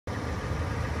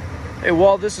Hey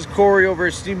Walt, this is Corey over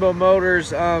at Steamboat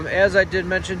Motors. As I did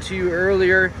mention to you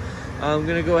earlier, I'm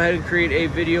going to go ahead and create a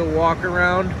video walk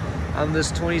around on this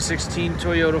 2016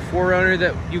 Toyota 4Runner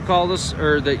that you called us,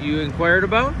 or that you inquired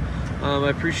about. I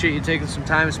appreciate you taking some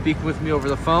time to speak with me over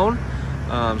the phone.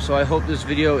 So I hope this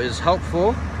video is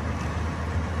helpful.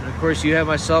 And of course, you have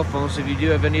my cell phone, so if you do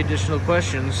have any additional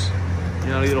questions, you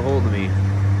know how to get a hold of me.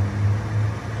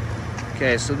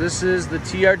 Okay, so this is the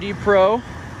TRD Pro.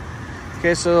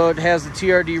 Okay, so it has the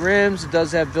TRD rims. It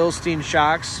does have Bilstein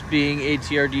shocks, being a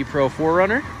TRD Pro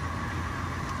 4Runner.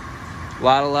 A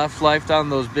lot of left life on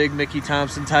those big Mickey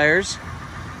Thompson tires.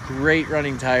 Great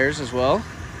running tires as well.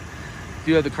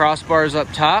 Do have the crossbars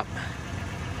up top.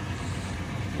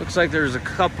 Looks like there's a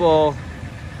couple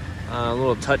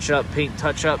little touch-up, paint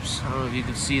touch-ups. I don't know if you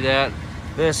can see that.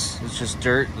 This is just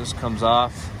dirt. This comes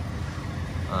off.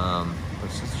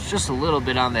 It's just a little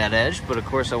bit on that edge, but of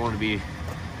course I want to be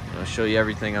show you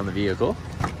everything on the vehicle.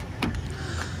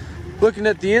 Looking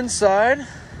at the inside,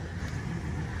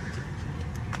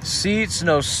 seats,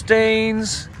 no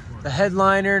stains. The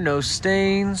headliner, no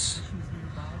stains.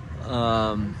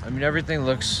 I mean, everything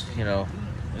looks,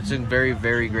 it's in very,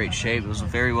 very great shape. It was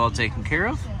very well taken care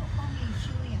of.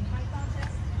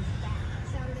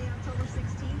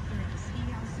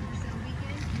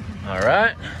 All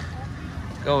right.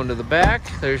 Going to the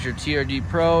back, there's your TRD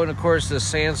Pro, and of course the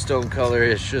sandstone color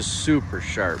is just super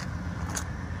sharp.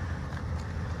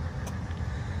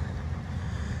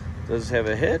 Does have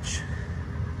a hitch.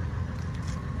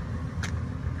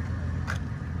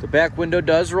 The back window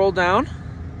does roll down,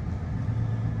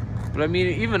 but I mean,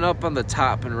 even up on the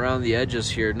top and around the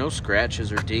edges here, no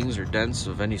scratches or dings or dents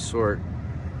of any sort.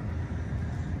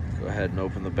 Go ahead and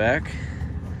open the back.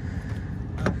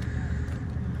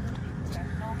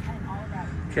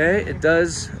 Okay, it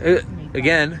does,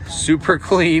 again, super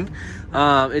clean.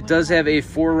 It does have a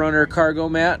 4Runner cargo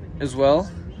mat as well,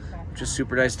 which is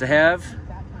super nice to have.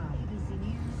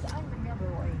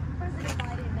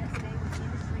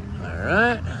 All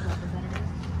right.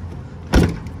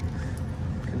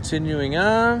 Continuing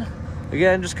on.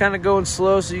 Again, just kind of going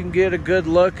slow so you can get a good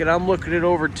look, and I'm looking it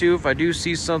over too. If I do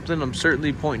see something, I'm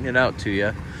certainly pointing it out to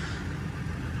you.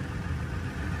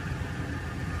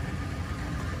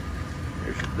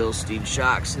 Bilstein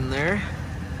shocks in there.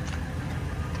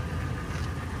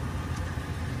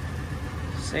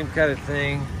 Same kind of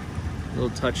thing. A little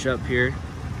touch up here.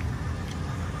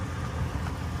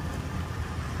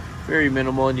 Very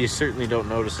minimal, and you certainly don't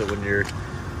notice it when you're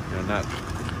not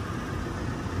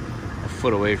a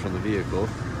foot away from the vehicle.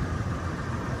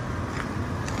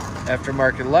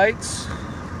 Aftermarket lights.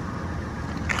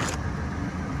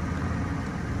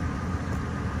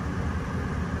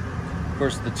 Of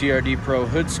course, the TRD Pro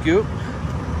hood scoop.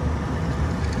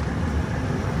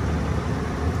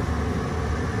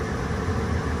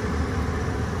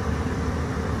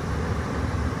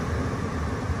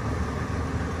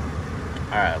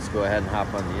 All right, let's go ahead and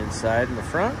hop on the inside in the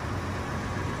front.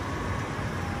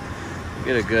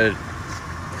 Get a good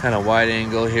kind of wide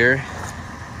angle here.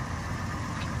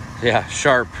 Yeah,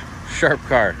 sharp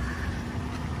car.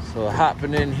 So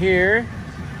hopping in here.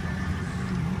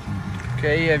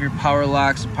 Okay, you have your power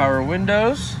locks and power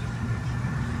windows.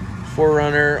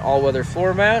 4Runner all-weather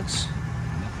floor mats.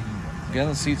 Again,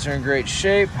 the seats are in great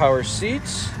shape. Power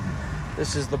seats.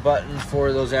 This is the button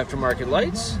for those aftermarket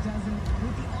lights.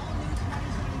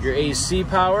 Your AC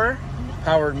power.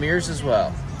 Powered mirrors as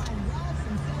well.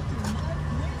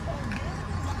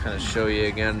 Kind of show you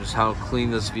again just how clean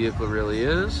this vehicle really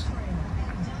is.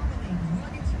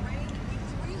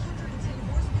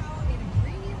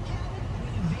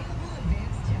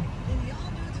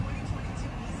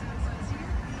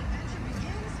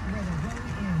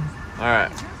 All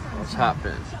right, let's hop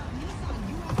in.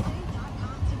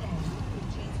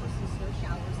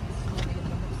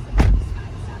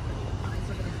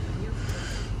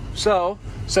 So,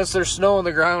 since there's snow on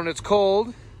the ground, it's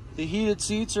cold, the heated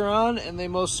seats are on, and they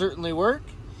most certainly work.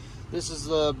 This is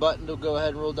the button to go ahead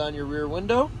and roll down your rear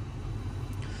window.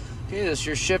 Okay, this is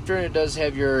your shifter, and it does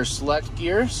have your select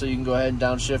gear, so you can go ahead and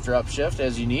downshift or upshift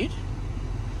as you need.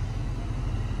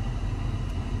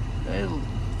 Okay,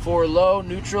 4 low,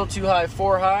 neutral, 2 high,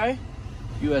 4 high.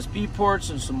 USB ports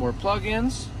and some more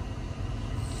plug-ins.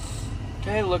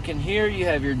 Okay, look in here, you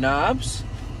have your knobs,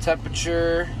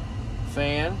 temperature,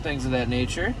 fan, things of that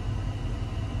nature.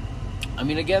 I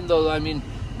mean, again though,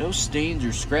 no stains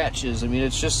or scratches. I mean,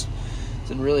 it's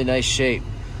in really nice shape.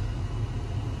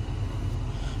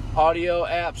 Audio,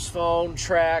 apps, phone,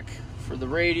 track for the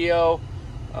radio.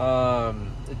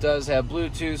 It does have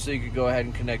Bluetooth, so you could go ahead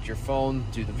and connect your phone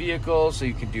to the vehicle, so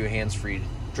you can do hands-free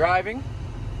driving.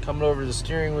 coming over to the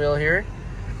steering wheel here.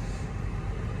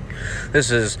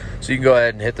 This is, so you can go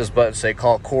ahead and hit this button, say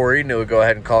call Corey, and it would go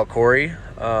ahead and call Corey.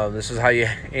 This is how you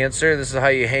answer. This is how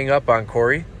you hang up on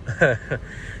Corey.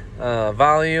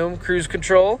 Volume, cruise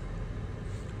control,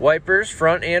 wipers,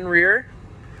 front and rear.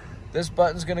 This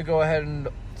button's going to go ahead and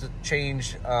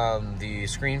change the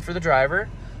screen for the driver.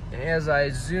 And as I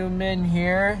zoom in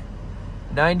here,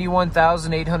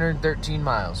 91,813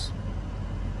 miles.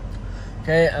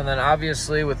 Okay, and then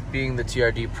obviously with being the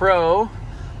TRD Pro,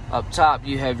 up top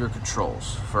you have your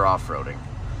controls for off-roading.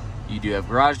 You do have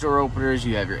garage door openers,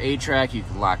 you have your A-track, you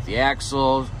can lock the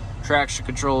axle, traction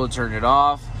control to turn it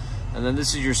off, and then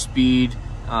this is your speed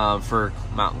for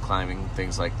mountain climbing,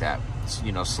 things like that. So,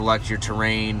 you know, select your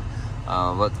terrain,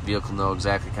 let the vehicle know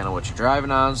exactly kind of what you're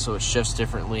driving on, so it shifts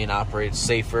differently and operates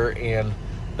safer and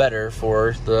better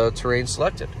for the terrain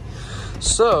selected.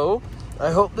 So I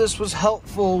hope this was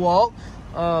helpful, Walt.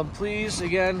 Please,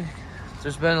 again,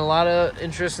 there's been a lot of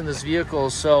interest in this vehicle,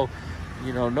 so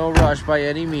you know, no rush by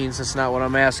any means. That's not what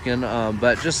I'm asking,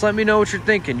 but just let me know what you're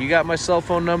thinking. You got my cell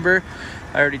phone number.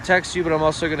 I already texted you, but I'm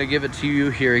also going to give it to you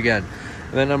here again.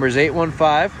 And that number is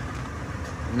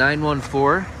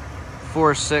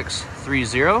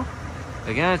 815-914-4630.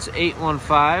 Again, it's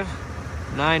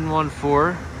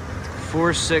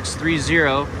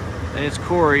 815-914-4630, and it's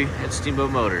Corey at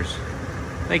Steamboat Motors.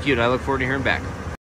 Thank you, and I look forward to hearing back.